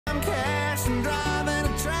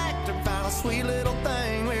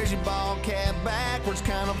backwards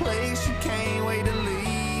kind of place you can't wait to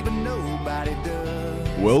leave, but nobody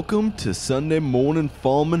does. Welcome to Sunday morning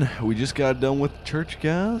farming. We just got done with church,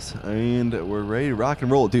 guys, and we're ready to rock and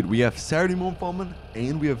roll. Dude, we have Saturday morning farming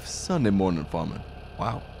and we have Sunday morning farming.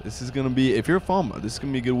 Wow, this is gonna be, if you're a farmer, this is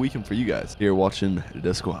gonna be a good weekend for you guys here watching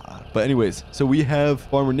the squad. But anyways, so we have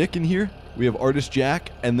Farmer Nick in here, we have Artist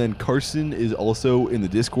Jack, and then Carson is also in the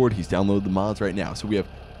Discord. He's downloaded the mods right now. So we have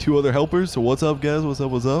two other helpers. So what's up, guys? What's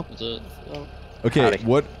up? What's up? What's up? Okay,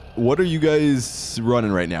 Howdy. what are you guys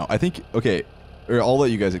running right now? I think, okay, or I'll let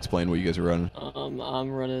you guys explain what you guys are running. I'm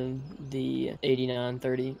running the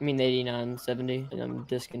 8930. I mean the 8970, and I'm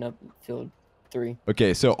disking up field 3.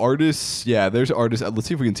 Okay, so Artist, yeah, there's Artist. Let's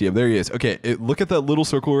see if we can see him. There he is. Okay, look at that little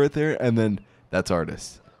circle right there, and then that's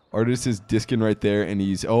Artist. Artist is disking right there, and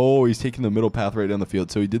he's taking the middle path right down the field.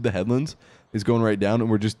 So he did the headlands. He's going right down, and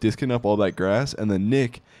we're just disking up all that grass, and then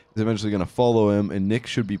Nick is eventually going to follow him, and Nick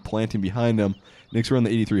should be planting behind him. Nick's around the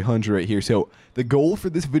 8300 right here. So the goal for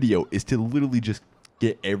this video is to literally just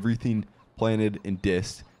get everything planted and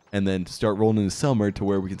dissed, and then start rolling into summer to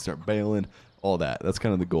where we can start baling, all that. That's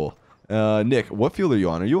kind of the goal. Nick, what field are you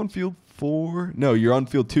on? Are you on field 4? No, you're on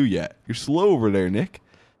field 2 yet. You're slow over there, Nick.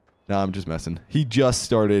 Nah, I'm just messing. He just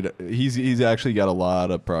started. He's actually got a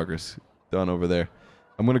lot of progress done over there.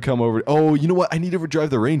 I'm gonna come over. Oh, you know what? I need to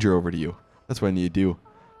drive the Ranger over to you. That's what I need to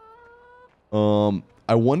do.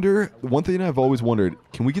 I wonder. One thing I've always wondered: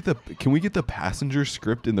 can we get the passenger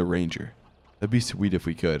script in the Ranger? That'd be sweet if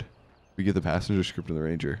we could. We get the passenger script in the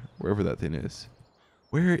Ranger, wherever that thing is.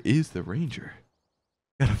 Where is the Ranger?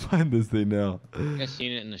 Gotta find this thing now. I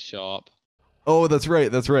seen it in the shop. Oh, that's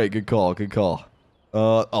right. That's right. Good call. Good call.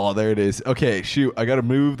 Oh, there it is. Okay, shoot. I gotta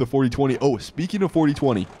move the 4020. Oh, speaking of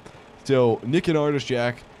 4020, so Nick and Artist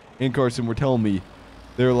Jack and Carson were telling me,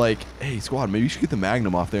 they're like, hey, squad, maybe you should get the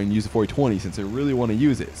Magnum off there and use the 4020 since they really want to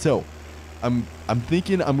use it. So I'm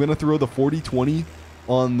thinking I'm gonna throw the 4020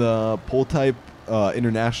 on the pull type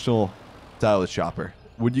international Silage chopper.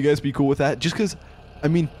 Would you guys be cool with that? Just because, I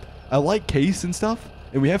mean, I like case and stuff,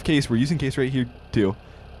 and we have case. We're using case right here too.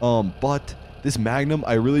 But this Magnum,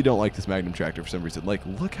 I really don't like this Magnum tractor for some reason. Like,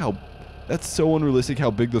 look how, that's so unrealistic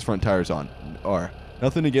how big those front tires are.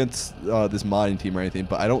 Nothing against this modding team or anything,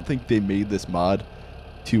 but I don't think they made this mod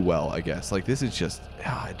too well, I guess. Like, this is just,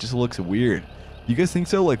 it just looks weird. You guys think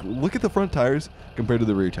so? Like, look at the front tires compared to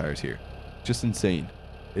the rear tires here. Just insane.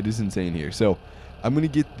 It is insane here. So I'm going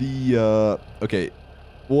to get the, okay,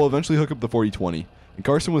 we'll eventually hook up the 4020. And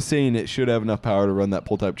Carson was saying it should have enough power to run that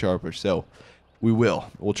pull type chopper. So we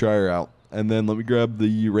will. We'll try her out. And then let me grab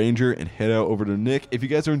the Ranger and head out over to Nick. If you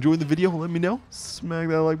guys are enjoying the video, let me know. Smack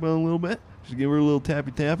that like button a little bit. Just give her a little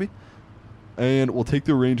tappy tappy. And we'll take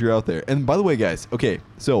the Ranger out there. And by the way, guys, okay,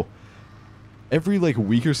 so every like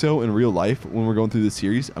week or so in real life when we're going through this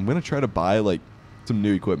series, I'm going to try to buy like some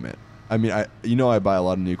new equipment. I mean, I buy a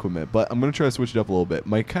lot of new equipment, but I'm going to try to switch it up a little bit.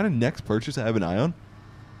 My kind of next purchase I have an eye on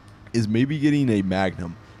is maybe getting a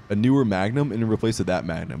Magnum, a newer Magnum, and in replace of that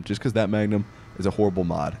Magnum, just because that Magnum is a horrible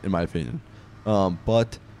mod in my opinion.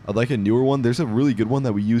 But I'd like a newer one. There's a really good one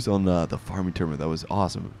that we used on the farming tournament that was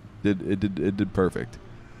awesome. It did perfect.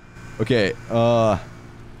 Okay,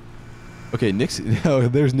 okay, Nick's, oh,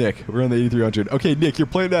 there's Nick. We're on the 8300. Okay, Nick, you're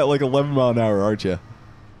playing at like 11 mile an hour, aren't you?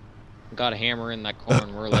 Got a hammer in that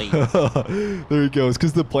corn. We're late. There he goes.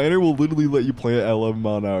 Because the planner will literally let you play it at 11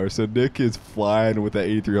 mile an hour. So Nick is flying with that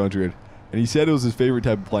 8300. And he said it was his favorite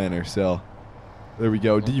type of planner. So there we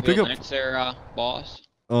go. Did you pick up? Next there, boss.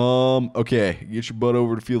 Okay. Get your butt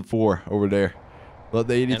over to field 4 over there. Let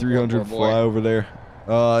the 8300 fly over there.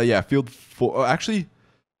 Yeah, field 4. Oh, actually,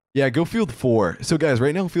 yeah, go field 4. So guys,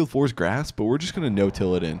 right now field 4 is grass, but we're just going to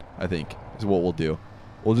no-till it in, I think, is what we'll do.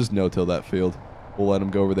 We'll just no-till that field. We'll let him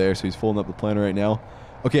go over there. So he's folding up the planter right now.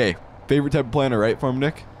 Okay, favorite type of planter, right, Farm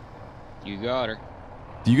Nick? You got her.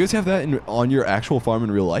 Do you guys have that on your actual farm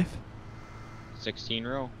in real life? 16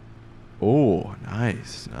 row. Oh,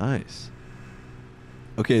 nice, nice.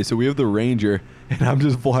 Okay, so we have the Ranger, and I'm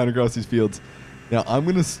just flying across these fields. Now I'm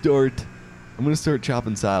gonna start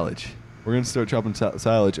chopping silage. We're gonna start chopping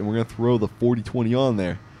silage, and we're gonna throw the 4020 on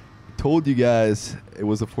there. I told you guys it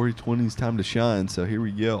was the 4020's time to shine, so here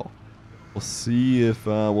we go. We'll see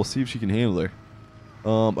if she can handle her.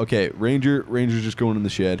 Okay, Ranger's just going in the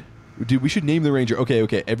shed. Dude, we should name the Ranger.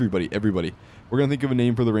 Okay, everybody. We're gonna think of a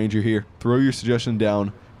name for the Ranger here. Throw your suggestion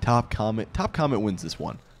down. Top comment wins this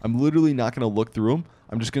one. I'm literally not gonna look through them.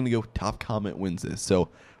 I'm just gonna go top comment wins this. So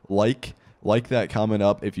like that comment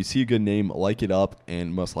up. If you see a good name, like it up,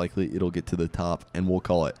 and most likely it'll get to the top, and we'll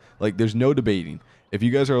call it. Like, there's no debating. If you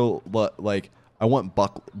guys are like, I want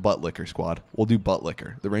Butt Licker squad. We'll do Butt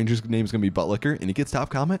Licker. The Ranger's name is going to be Butt Licker, and he gets top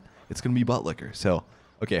comment. It's going to be Butt Licker. So,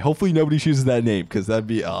 okay, hopefully nobody chooses that name because that'd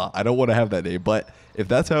be, I don't want to have that name. But if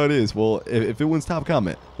that's how it is, well, if it wins top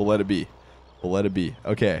comment, we'll let it be. We'll let it be.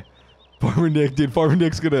 Okay. Farmer Nick, dude, Farmer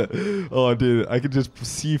Nick's going to, oh, dude, I could just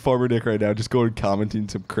see Farmer Nick right now just going commenting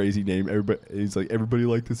some crazy name. He's like, everybody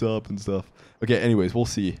like this up and stuff. Okay, anyways, we'll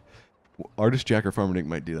see. Artist Jack or Farmer Nick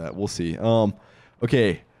might do that. We'll see.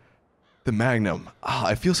 Okay. The Magnum.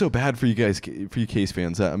 I feel so bad for you guys, for you Case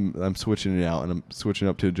fans. I'm switching it out and I'm switching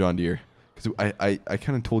up to a John Deere because I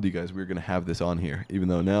kind of told you guys we were gonna have this on here, even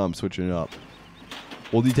though now I'm switching it up.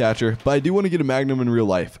 Old detacher, but I do want to get a Magnum in real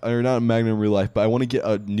life, or not a Magnum in real life, but I want to get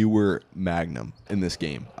a newer Magnum in this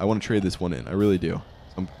game. I want to trade this one in. I really do.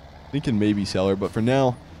 So I'm thinking maybe sell her, but for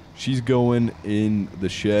now, she's going in the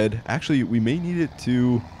shed. Actually, we may need it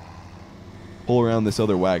to pull around this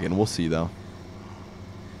other wagon. We'll see though.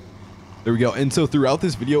 There we go. And so throughout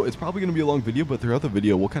this video, it's probably going to be a long video, but throughout the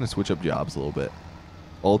video, we'll kind of switch up jobs a little bit.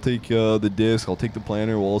 I'll take the disc. I'll take the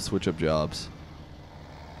planter. We'll switch up jobs.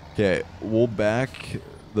 Okay. We'll back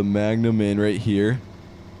the Magnum in right here.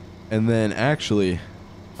 And then actually,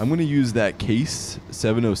 I'm going to use that Case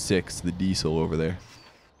 706, the diesel over there.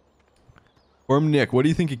 Nick, what do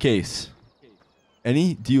you think of Case?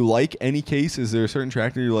 Do you like any Case? Is there a certain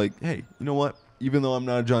tractor you're like, hey, you know what? Even though I'm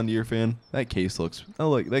not a John Deere fan, that case looks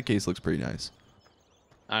pretty nice.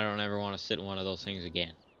 I don't ever want to sit in one of those things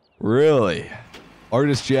again. Really?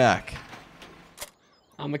 Artist Jack.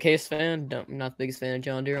 I'm a Case fan. I'm not the biggest fan of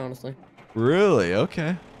John Deere, honestly. Really?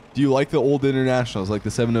 Okay. Do you like the old Internationals, like the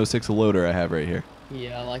 706 loader I have right here?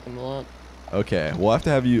 Yeah, I like them a lot. Okay, we'll have to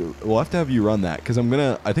have you run that because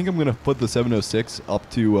I think I'm gonna put the 706 up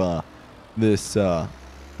to this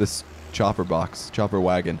chopper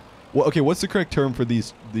wagon. Well, okay, what's the correct term for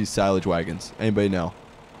these silage wagons? Anybody know?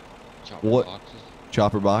 Boxes.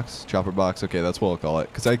 Chopper box? Chopper box. Okay, that's what I'll call it.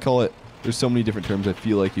 Because I call it, there's so many different terms I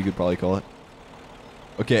feel like you could probably call it.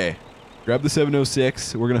 Okay, grab the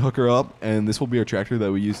 706. We're going to hook her up, and this will be our tractor that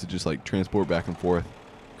we use to just like transport back and forth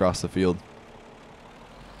across the field.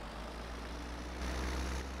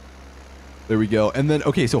 There we go. And then,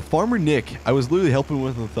 okay, so Farmer Nick, I was literally helping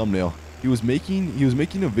with the thumbnail. He was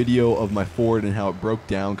making a video of my Ford and how it broke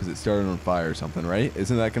down because it started on fire or something, right?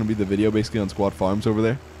 Isn't that going to be the video basically on Squad Farms over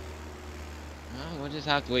there? We'll just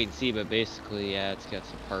have to wait and see, but basically, yeah, it's got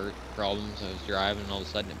some part problems. I was driving and all of a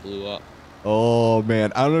sudden it blew up. Oh,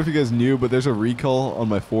 man. I don't know if you guys knew, but there's a recall on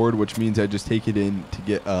my Ford, which means I just take it in to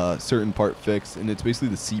get a certain part fixed, and it's basically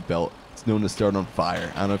the seat belt. It's known to start on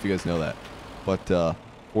fire. I don't know if you guys know that, but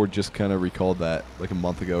Ford just kind of recalled that like a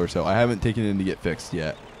month ago or so. I haven't taken it in to get fixed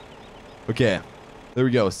yet. Okay, there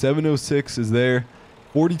we go. 706 is there.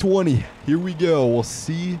 4020. Here we go. We'll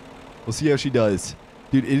see how she does.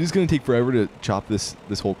 Dude, it is going to take forever to chop this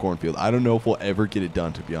whole cornfield. I don't know if we'll ever get it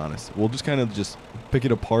done, to be honest. We'll just kind of just pick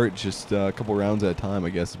it apart just a couple rounds at a time,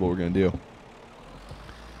 I guess is what we're going to do.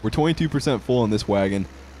 We're 22% full on this wagon.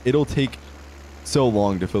 It'll take so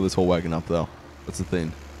long to fill this whole wagon up, though. That's the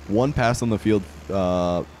thing. One pass on the field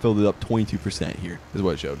filled it up 22% here, is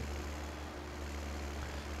what it showed.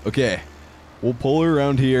 Okay. We'll pull her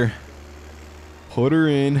around here, put her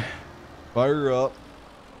in, fire her up.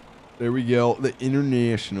 There we go. The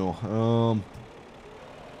International.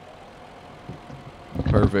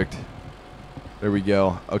 Perfect. There we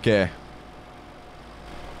go. Okay.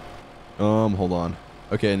 Hold on.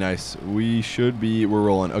 Okay, nice. We're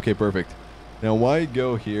rolling. Okay, perfect. Now, why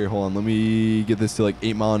go here? Hold on. Let me get this to like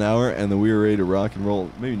 8 mile an hour, and then we are ready to rock and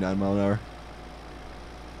roll. Maybe 9 mile an hour.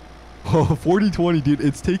 Oh, 40-20, dude.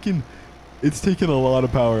 It's taken a lot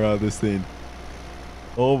of power out of this thing.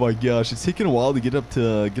 Oh my gosh, it's taking a while to get up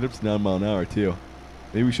to 9 mile an hour too.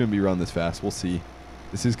 Maybe we shouldn't be running this fast. We'll see.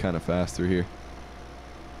 This is kind of fast through here.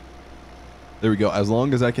 There we go. As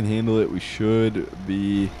long as I can handle it, we should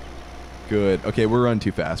be good. Okay, we're running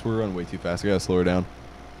too fast. We're running way too fast. I gotta slow her down.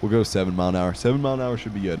 We'll go 7 mile an hour. 7 mile an hour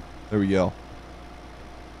should be good. There we go.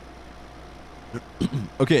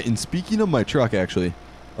 Okay, and speaking of my truck, actually,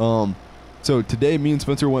 so today me and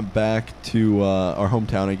Spencer went back to our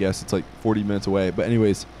hometown, I guess. It's like 40 minutes away. But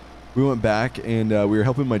anyways, we went back and we were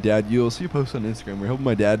helping my dad. You'll see a post on Instagram. We were helping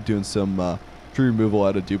my dad doing some tree removal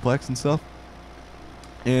out of duplex and stuff.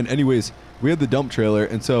 And anyways, we had the dump trailer.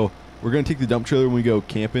 And so we're going to take the dump trailer when we go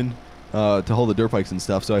camping to haul the dirt bikes and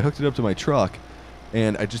stuff. So I hooked it up to my truck.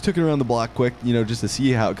 And I just took it around the block quick, you know, just to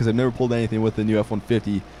see how, because I've never pulled anything with the new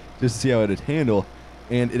F-150, just to see how it would handle.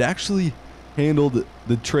 And it actually handled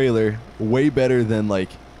the trailer way better than like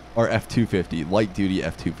our F-250, light duty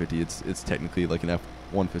F-250. It's technically like an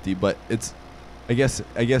F-150, but it's, I guess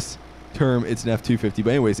term, it's an F250.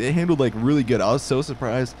 But anyways, it handled like really good. I was so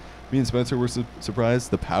surprised. Me and Spencer were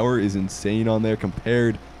surprised. The power is insane on there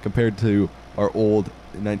compared to our old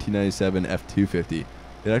 1997 F250.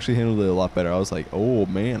 It actually handled it a lot better. I was like, oh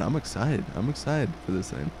man, I'm excited. I'm excited for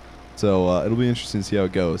this thing. So it'll be interesting to see how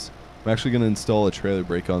it goes. I'm actually going to install a trailer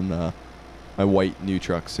brake on my white new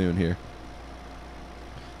truck soon here.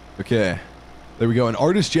 Okay, there we go. And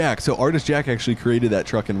Artist Jack. So Artist Jack actually created that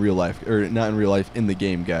truck in real life, or not in real life, in the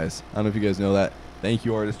game, guys. I don't know if you guys know that. Thank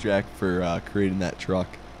you, Artist Jack, for creating that truck,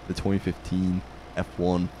 the 2015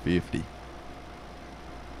 F-150.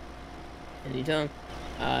 Anytime.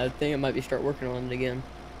 I think I might be start working on it again.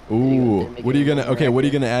 Ooh, what are you gonna? Okay, what are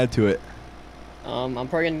you gonna add to it? I'm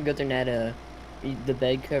probably gonna go there and add the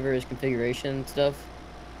bed covers configuration stuff,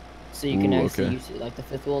 so you can actually use it, like the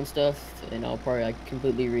fifth wheel and stuff. And I'll probably like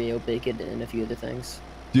completely re-opaque it and a few other things.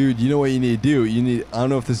 Dude, you know what you need to do? You need, I don't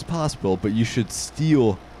know if this is possible, but you should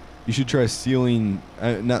try stealing,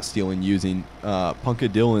 not stealing, using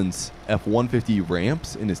Punka Dillon's F-150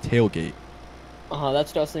 ramps in his tailgate.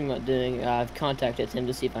 That's what I was thinking about doing. I've contacted him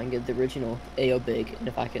to see if I can get the original AO big and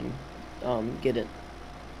if I can get it.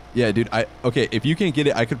 Yeah, dude. Okay, if you can't get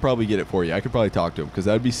it, I could probably get it for you. I could probably talk to him because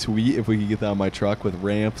that'd be sweet if we could get that on my truck with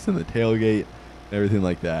ramps and the tailgate and everything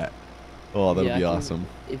like that. Oh, that'd be awesome.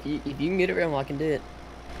 If you can get it around, I can do it.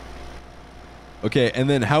 Okay, and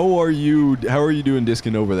then how are you doing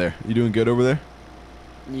discing over there? You doing good over there?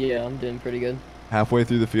 Yeah, I'm doing pretty good. Halfway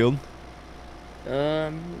through the field?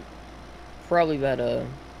 Probably about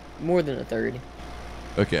more than a third.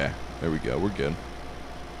 Okay, there we go. We're good.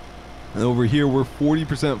 And over here, we're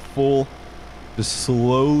 40% full. Just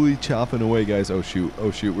slowly chopping away, guys. Oh, shoot.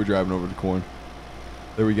 Oh, shoot. We're driving over the corn.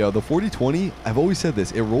 There we go. The 4020, I've always said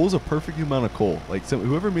this. It rolls a perfect amount of coal. Like,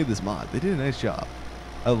 whoever made this mod, they did a nice job.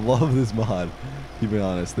 I love this mod, to be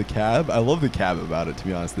honest. The cab, I love the cab about it, to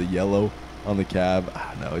be honest. The yellow on the cab.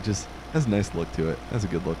 I don't know. It just has a nice look to it. Has a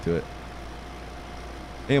good look to it.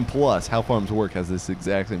 And plus, How Farms Work has this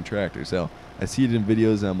exact same tractor. So I see it in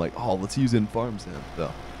videos, and I'm like, oh, let's use it in farms then.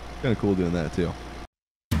 So kind of cool doing that, too.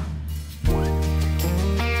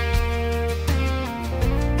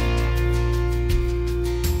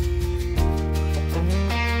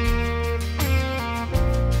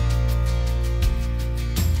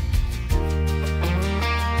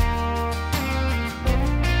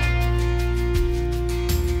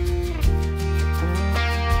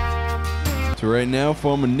 So right now,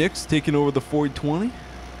 Farmer Nick's taking over the 4020.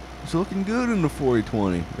 It's looking good in the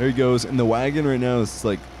 4020. There he goes. And the wagon right now is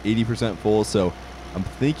like 80% full, so I'm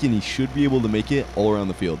thinking he should be able to make it all around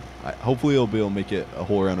the field. Hopefully he'll be able to make it a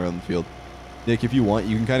whole round around the field. Nick, if you want,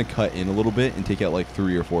 you can kind of cut in a little bit and take out like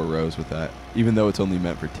 3 or 4 rows with that, even though it's only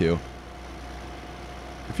meant for 2.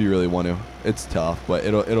 If you really want to. It's tough, but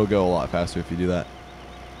it'll go a lot faster if you do that.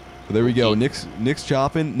 But there we go. Nick's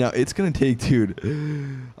chopping. Now it's gonna take, dude.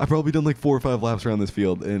 I've probably done like 4 or 5 laps around this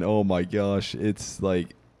field, and oh my gosh, it's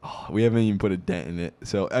like we haven't even put a dent in it.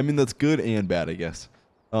 So I mean that's good and bad, I guess.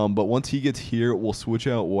 But once he gets here, we'll switch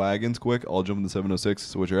out wagons quick. I'll jump in the 706,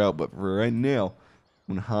 switch her out. But for right now,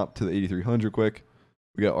 I'm gonna hop to the 8300 quick.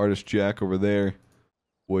 We got Artist Jack over there,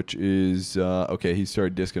 which is okay. He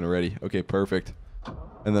started disking already. Okay, perfect.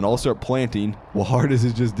 And then I'll start planting while Artist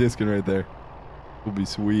is just disking right there. Will be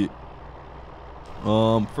sweet.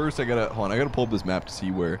 First I gotta pull up this map to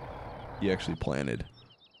see where he actually planted.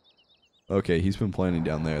 Okay, he's been planting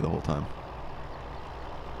down there the whole time.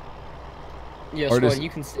 Yeah, so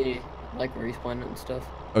you can see like where he's planting and stuff.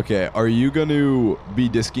 Okay, are you gonna be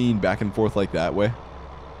disking back and forth like that way?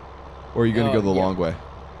 Or are you gonna go the long way?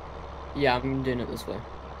 Yeah, I'm doing it this way.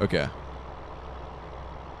 Okay.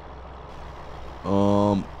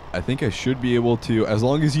 I think I should be able to, as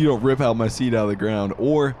long as you don't rip out my seed out of the ground.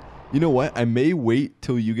 Or, you know what? I may wait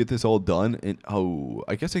till you get this all done. And, oh,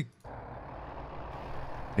 I guess I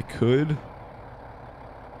could.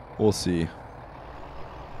 We'll see.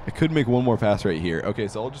 I could make one more pass right here. Okay,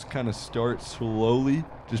 so I'll just kind of start slowly.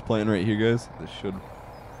 Just planting right here, guys. This should.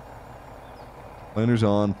 Planter's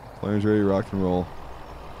on. Planter's ready to rock and roll.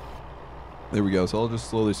 There we go. So I'll just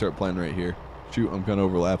slowly start planting right here. Shoot, I'm kind of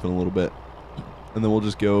overlapping a little bit. And then we'll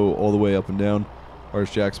just go all the way up and down.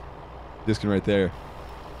 Artist Jack's disking right there.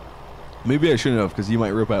 Maybe I shouldn't have, because he might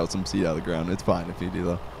rip out some seed out of the ground. It's fine if you do,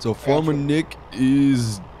 though. So Farmer Nick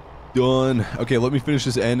is done. Okay, let me finish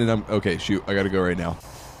this end, and okay, shoot. I got to go right now.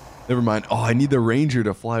 Never mind. Oh, I need the Ranger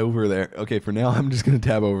to fly over there. Okay, for now, I'm just going to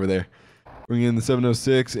tab over there. Bring in the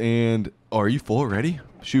 706, and... Oh, are you full already?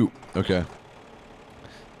 Shoot. Okay.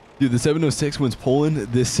 Dude, the 706 one's pulling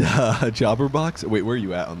this chopper box. Wait, where are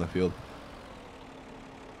you at on the field?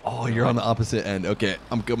 Oh, you're on the opposite end. Okay,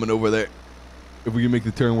 I'm coming over there. If we can make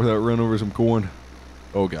the turn without run over some corn.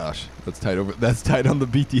 Oh gosh, that's tight over. That's tight on the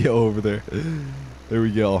BTO over there. There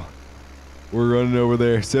we go. We're running over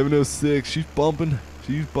there. 706. She's bumping.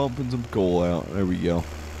 She's bumping some coal out. There we go.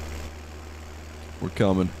 We're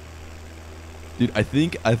coming. Dude, I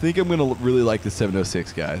think I'm gonna really like the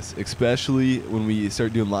 706, guys. Especially when we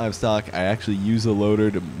start doing livestock. I actually use a loader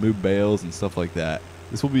to move bales and stuff like that.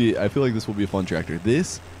 This will be. I feel like this will be a fun tractor.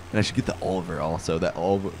 This, and I should get the Oliver also. That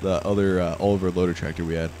the other Oliver loader tractor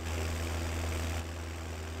we had.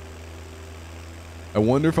 I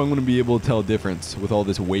wonder if I'm gonna be able to tell a difference with all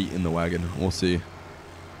this weight in the wagon. We'll see.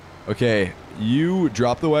 Okay, you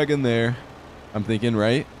drop the wagon there. I'm thinking,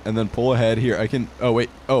 right? And then pull ahead here. I can. Oh wait.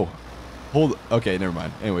 Oh. Hold. Okay, never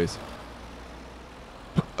mind. Anyways.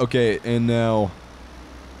 Okay, and now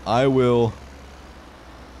I'll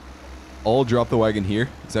drop the wagon here.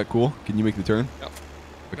 Is that cool? Can you make the turn? Yep.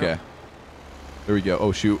 Okay. Yep. There we go.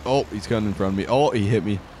 Oh shoot. Oh, he's coming in front of me. Oh, he hit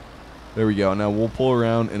me. There we go. Now we'll pull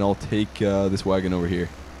around and I'll take this wagon over here.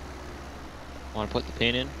 Want to put the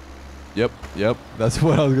pin in? Yep. Yep. That's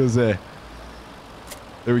what I was gonna say.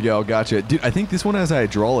 There we go. Gotcha. Dude, I think this one has a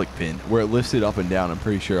hydraulic pin where it lifts it up and down. I'm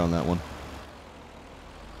pretty sure on that one.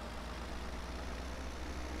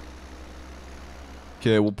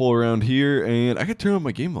 Okay, we'll pull around here, and I could turn up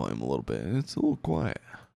my game volume a little bit. It's a little quiet.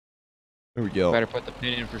 There we go. Better put the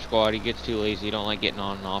pin in for Squad. He gets too lazy. He don't like getting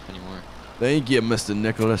on and off anymore. Thank you, Mr.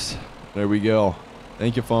 Nicholas. There we go.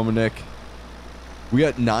 Thank you, Farmer Nick. We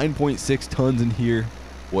got 9.6 tons in here,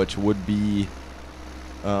 which would be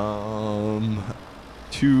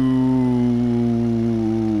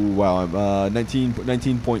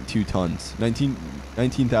 19.2 tons.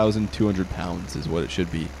 19,200 pounds is what it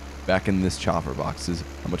should be. Back in this chopper box is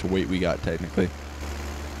how much weight we got technically.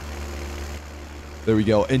 There we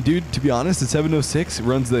go. And dude, to be honest, the 706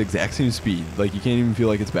 runs the exact same speed. Like, you can't even feel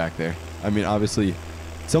like it's back there. I mean, obviously,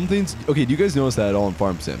 some things... Okay, do you guys notice that at all in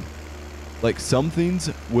Farm Sim? Like, some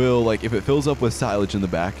things will, like, if it fills up with silage in the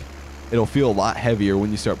back, it'll feel a lot heavier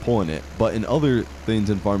when you start pulling it. But in other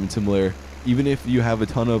things in Farming Simulator, even if you have a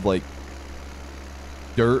ton of, like,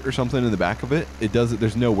 dirt or something in the back of it, it doesn't...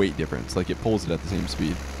 There's no weight difference. Like, it pulls it at the same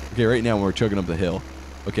speed. Okay, right now we're chugging up the hill.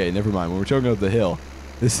 Okay, never mind. When we're chugging up the hill,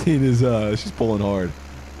 this thing is, she's pulling hard.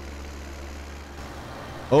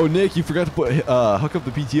 Oh, Nick, you forgot to put, hook up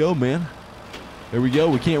the PTO, man. There we go.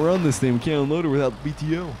 We can't run this thing. We can't unload it without the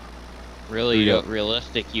PTO. Really,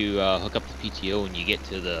 realistic, you hook up the PTO when you get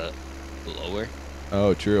to the blower.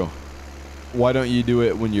 Oh, true. Why don't you do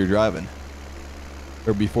it when you're driving?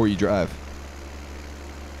 Or before you drive?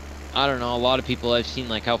 I don't know. A lot of people I've seen,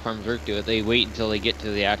 like how farms work, do it. They wait until they get to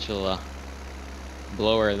the actual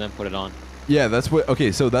blower and then put it on. Yeah, that's what...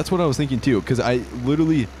 Okay, so that's what I was thinking, too. Because I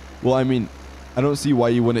literally... Well, I mean, I don't see why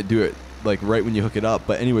you wouldn't do it, like, right when you hook it up.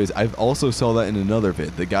 But anyways, I've also saw that in another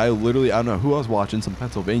vid. The guy literally... I don't know who I was watching. Some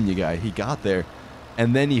Pennsylvania guy. He got there,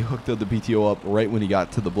 and then he hooked up the PTO up right when he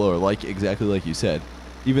got to the blower. Like, exactly like you said.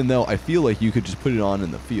 Even though I feel like you could just put it on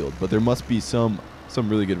in the field. But there must be some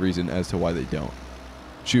really good reason as to why they don't.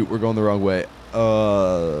 Shoot, we're going the wrong way.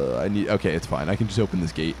 Okay, it's fine. I can just open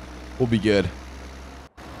this gate. We'll be good.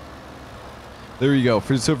 There you go.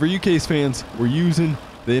 So for you Case fans, we're using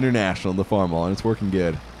the International, the Farmall, and it's working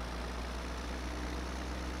good.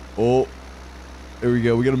 Oh, there we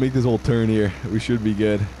go. We got to make this whole turn here. We should be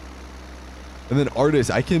good. And then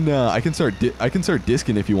Artist, I can start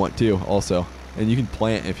disking if you want to, also, and you can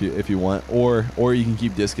plant if you want, or you can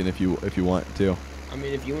keep disking if you want to. I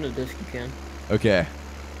mean, if you want to disc, you can. Okay.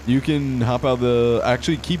 You can hop out the...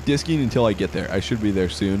 Actually, keep disking until I get there. I should be there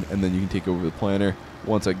soon, and then you can take over the planter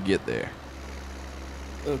once I get there.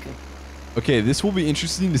 Okay. Okay, this will be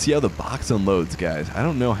interesting to see how the box unloads, guys. I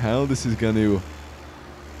don't know how this is going to...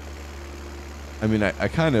 I mean, I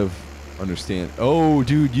kind of understand. Oh,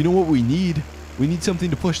 dude, you know what we need? We need something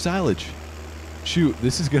to push silage. Shoot,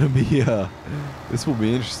 this is going to be... this will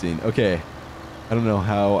be interesting. Okay. I don't know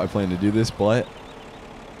how I plan to do this, but...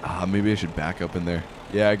 maybe I should back up in there.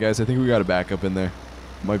 Yeah, guys, I think we got to back up in there.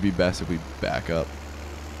 Might be best if we back up.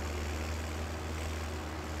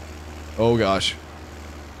 Oh, gosh.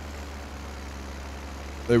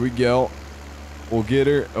 There we go. We'll get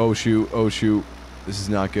her. Oh, shoot. Oh, shoot. This is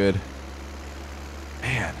not good.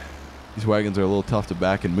 Man, these wagons are a little tough to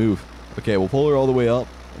back and move. Okay, we'll pull her all the way up,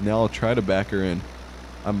 and now I'll try to back her in.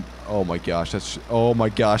 Oh, my gosh. Oh, my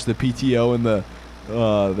gosh. The PTO and the,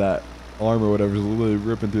 that arm or whatever is literally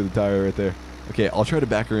ripping through the tire right there. Okay, I'll try to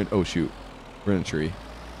back her in. Oh, shoot. We're in a tree.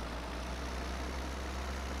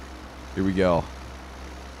 Here we go.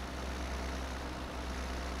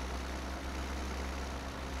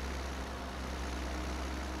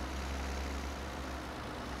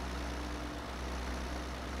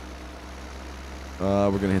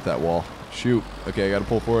 We're gonna hit that wall. Shoot. Okay, I gotta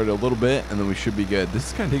pull forward a little bit, and then we should be good. This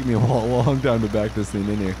is gonna take me a long time to back this thing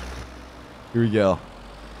in here. Here we go.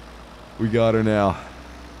 We got her now.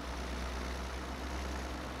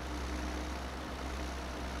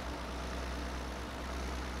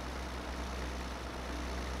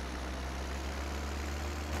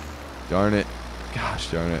 Darn it.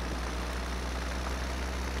 Gosh darn it.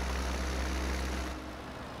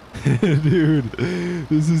 Dude,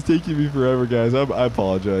 this is taking me forever, guys. I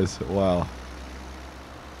apologize. Wow.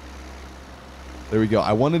 There we go.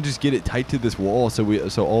 I want to just get it tight to this wall so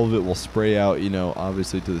all of it will spray out, you know,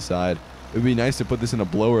 obviously to the side. It would be nice to put this in a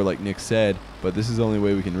blower like Nick said, but this is the only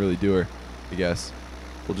way we can really do her, I guess.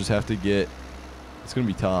 We'll just have to get... It's going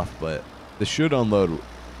to be tough, but this should unload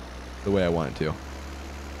the way I want it to.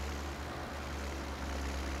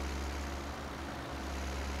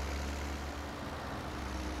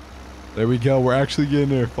 There we go. We're actually getting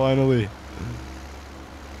there, finally.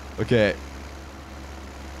 Okay.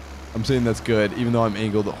 I'm saying that's good, even though I'm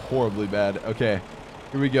angled horribly bad. Okay.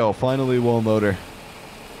 Here we go. Finally, we'll unload her.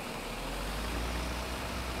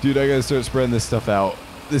 Dude, I gotta start spreading this stuff out.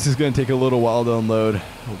 This is gonna take a little while to unload,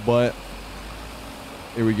 but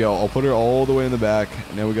here we go. I'll put her all the way in the back,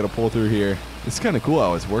 and then we gotta pull through here. It's kind of cool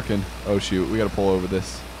how it's working. Oh, shoot. We gotta pull over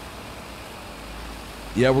this.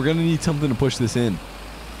 Yeah, we're gonna need something to push this in.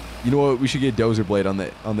 You know what? We should get dozer blade on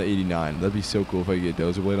the 89. That'd be so cool if I could get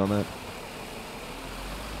dozer blade on that.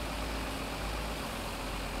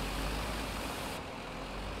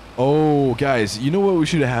 Oh, guys, you know what we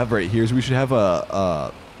should have right here is we should have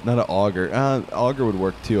a not an auger. Auger would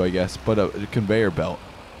work too, I guess, but a conveyor belt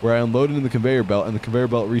where I unload it in the conveyor belt, and the conveyor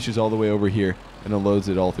belt reaches all the way over here and unloads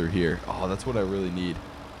it all through here. Oh, that's what I really need.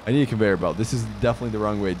 I need a conveyor belt. This is definitely the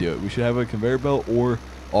wrong way to do it. We should have a conveyor belt or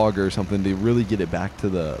auger or something to really get it back to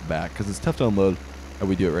the back, because it's tough to unload how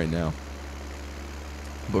we do it right now.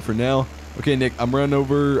 But for now, okay, Nick, I'm running out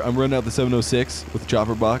the 706 with the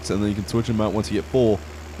chopper box, and then you can switch them out once you get full.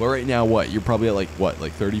 But right now, what? You're probably at like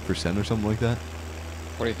 30% or something like that?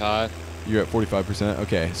 45. You're at 45%?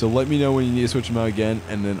 Okay, so let me know when you need to switch them out again,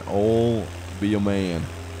 and then I'll be your man.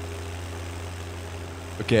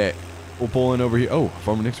 Okay, we'll pull in over here. Oh,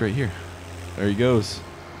 Farmer Nick's right here. There he goes.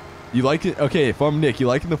 You like it? Okay, Farmer Nick, you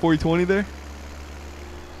liking the 4020 there?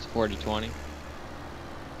 It's 4020.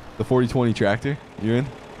 The 4020 tractor? You're in?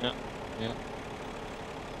 Yeah. Yeah.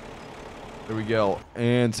 There we go.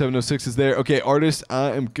 And 706 is there. Okay, artist,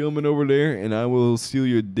 I am coming over there, and I will steal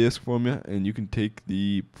your disc from you, and you can take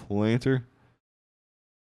the planter.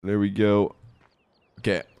 There we go.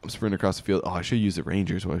 Okay, I'm sprinting across the field. Oh, I should use the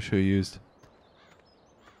Rangers. What I should have used.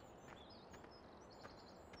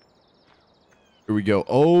 Here we go.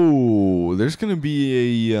 Oh, there's gonna be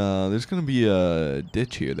a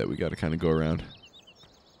ditch here that we got to kind of go around.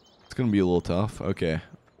 It's gonna be a little tough. Okay,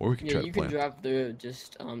 or we can try to you plan. can drive through it.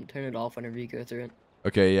 Just turn it off whenever you go through it.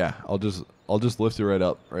 Okay, yeah. I'll just lift it right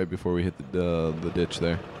up right before we hit the ditch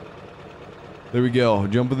there. There we go.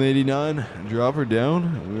 Jump in the 89, drop her down,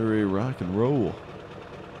 and we're ready to rock and roll.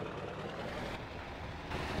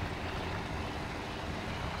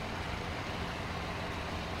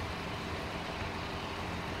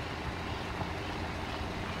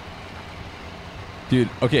 Dude,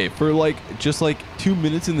 okay, for just 2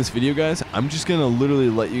 minutes in this video, guys, I'm just gonna literally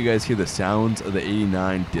let you guys hear the sounds of the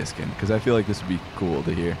 89 discing, because I feel like this would be cool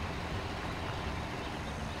to hear.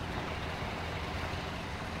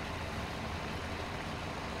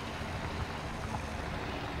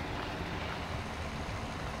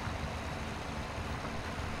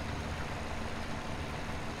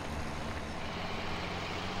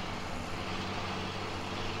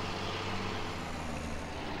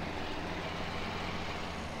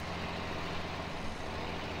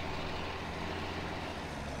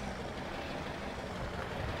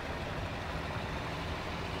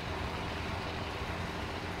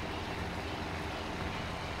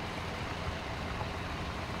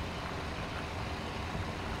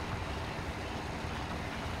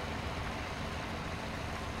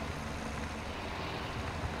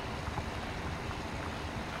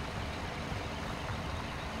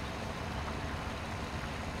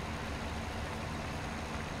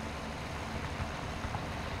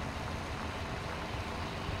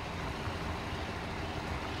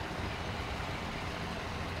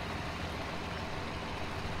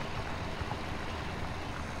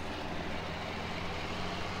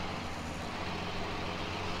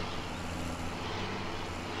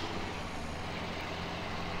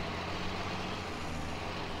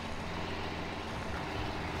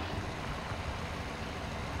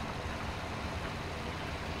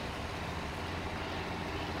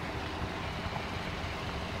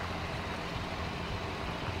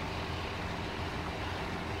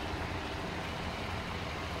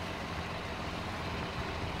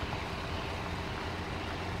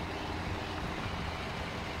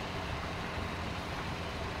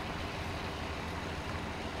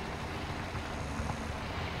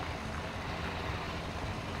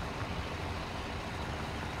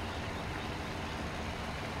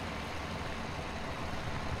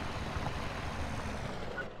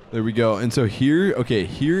 There we go. And so here, okay,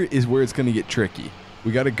 here is where it's going to get tricky.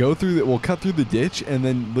 We got to go through the, we'll cut through the ditch and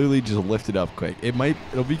then literally just lift it up quick.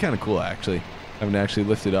 It'll be kind of cool actually. I haven't actually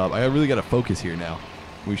lifted up. I really got to focus here now.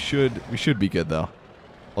 We should be good though.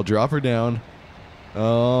 I'll drop her down.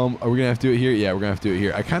 Are we going to have to do it here? Yeah, we're going to have to do it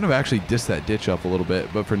here. I kind of actually dissed that ditch up a little bit,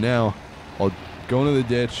 but for now, I'll go into the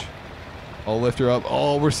ditch. I'll lift her up.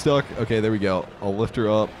 Oh, we're stuck. Okay, there we go. I'll lift her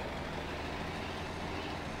up.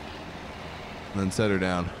 And then set her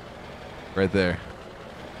down. Right there.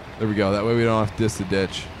 There we go. That way we don't have to diss the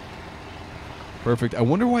ditch. Perfect. I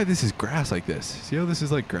wonder why this is grass like this. See how this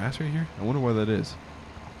is like grass right here? I wonder why that is.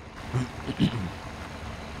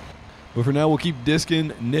 But for now, we'll keep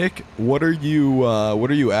disking. Nick, what are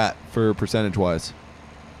you at for percentage wise?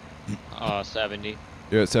 70.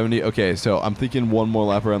 You're at 70? Okay, so I'm thinking one more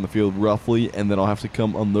lap around the field roughly, and then I'll have to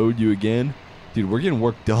come unload you again. Dude, we're getting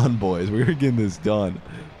work done, boys. We're getting this done.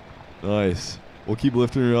 Nice. We'll keep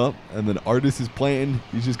lifting her up, and then Artist is planting.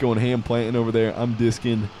 He's just going ham planting over there. I'm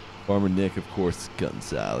disking. Farmer Nick, of course, cutting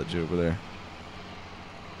silage over there.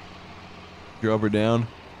 Drop her down.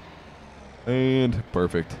 And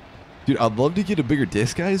perfect. Dude, I'd love to get a bigger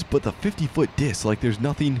disc, guys, but the 50-foot disc, like, there's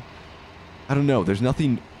nothing... I don't know. There's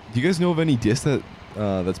nothing... Do you guys know of any disc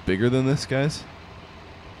that's bigger than this, guys?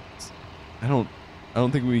 I don't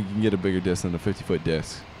think we can get a bigger disc than a 50-foot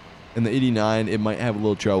disc. In the 89, it might have a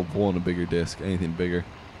little trouble pulling a bigger disc, anything bigger.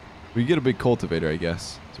 We could get a big cultivator, I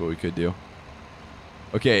guess. That's what we could do.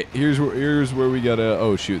 Okay, here's where we gotta...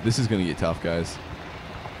 Oh, shoot. This is gonna get tough, guys.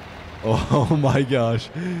 Oh, my gosh.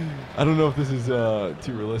 I don't know if this is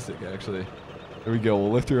too realistic, actually. There we go.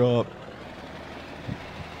 We'll lift her up.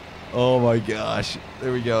 Oh, my gosh.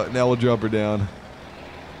 There we go. Now we'll drop her down.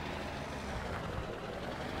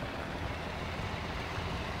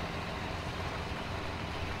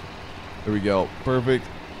 There we go. Perfect.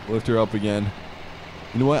 Lift her up again.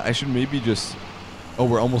 You know what? I should maybe just... Oh,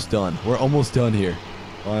 we're almost done. We're almost done here.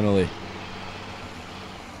 Finally.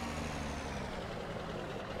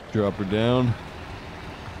 Drop her down.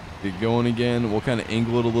 Get going again. We'll kind of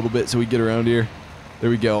angle it a little bit so we get around here. There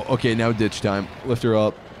we go. Okay, now ditch time. Lift her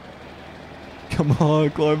up. Come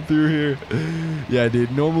on, climb through here. Yeah,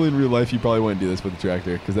 dude. Normally in real life, you probably wouldn't do this with the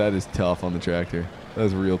tractor because that is tough on the tractor.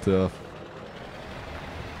 That's real tough.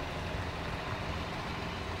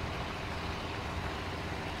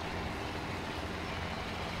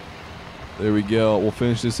 There we go. We'll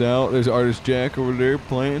finish this out. There's Artist Jack over there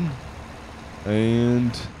playing.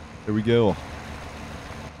 And there we go.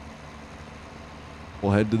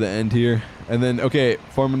 We'll head to the end here. And then, okay,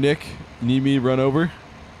 Farmer Nick, you need me to run over?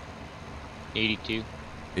 82.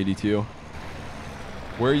 82.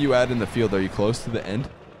 Where are you at in the field? Are you close to the end?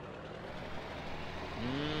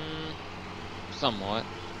 Somewhat.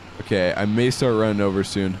 Okay, I may start running over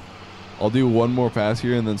soon. I'll do one more pass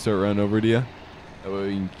here and then start running over to you. That way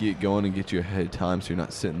we can get going and get you ahead of time so you're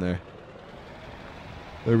not sitting there.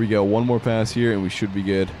 There we go. One more pass here and we should be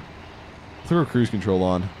good. Throw cruise control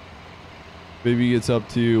on. Baby gets up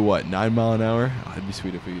to, what, 9 mile an hour? Oh, it'd be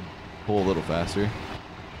sweet if we could pull a little faster.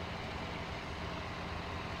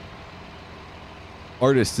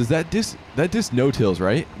 Artist, does that disc no-tills,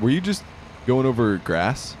 right? Were you just going over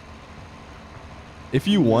grass? If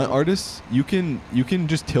you want, Artists, you can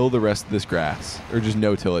just till the rest of this grass, or just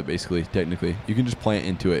no-till it, basically. Technically, you can just plant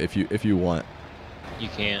into it if you want. You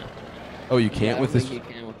can't. Oh, you can't with this. You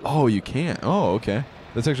can with this. Oh, you can't. Oh, okay.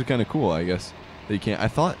 That's actually kind of cool, I guess. That you can't. I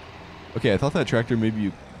thought that tractor maybe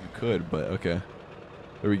you could, but okay.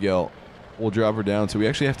 There we go. We'll drop her down. So we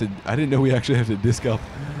actually have to. I didn't know we actually have to disc up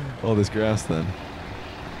all this grass then.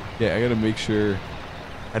 Yeah, I gotta make sure.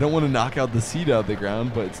 I don't want to knock out the seed out of the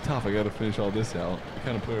ground, but it's tough. I got to finish all this out. We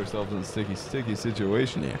kind of put ourselves in a sticky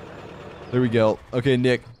situation here. There we go. Okay,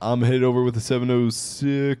 Nick, I'm headed over with the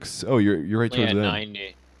 706. Oh, you're right towards the end.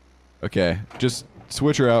 90. Okay, just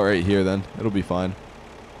switch her out right here then. It'll be fine.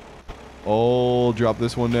 I'll drop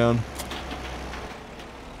this one down.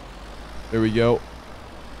 There we go.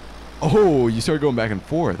 Oh, you started going back and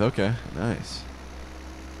forth. Okay, nice.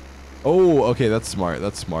 Oh, okay, that's smart.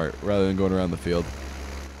 That's smart. Rather than going around the field.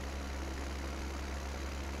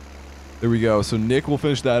 There we go. So Nick will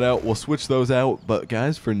finish that out. We'll switch those out. But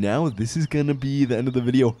guys, for now, this is going to be the end of the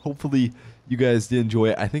video. Hopefully, you guys did enjoy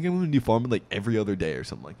it. I think I'm going to do farming like every other day or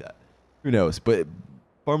something like that. Who knows? But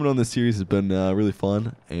farming on this series has been really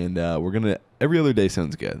fun. And we're going to... Every other day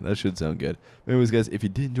sounds good. That should sound good. But anyways, guys, if you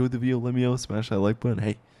did enjoy the video, let me know. Smash that like button.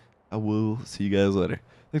 Hey, I will see you guys later.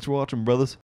 Thanks for watching, brothers.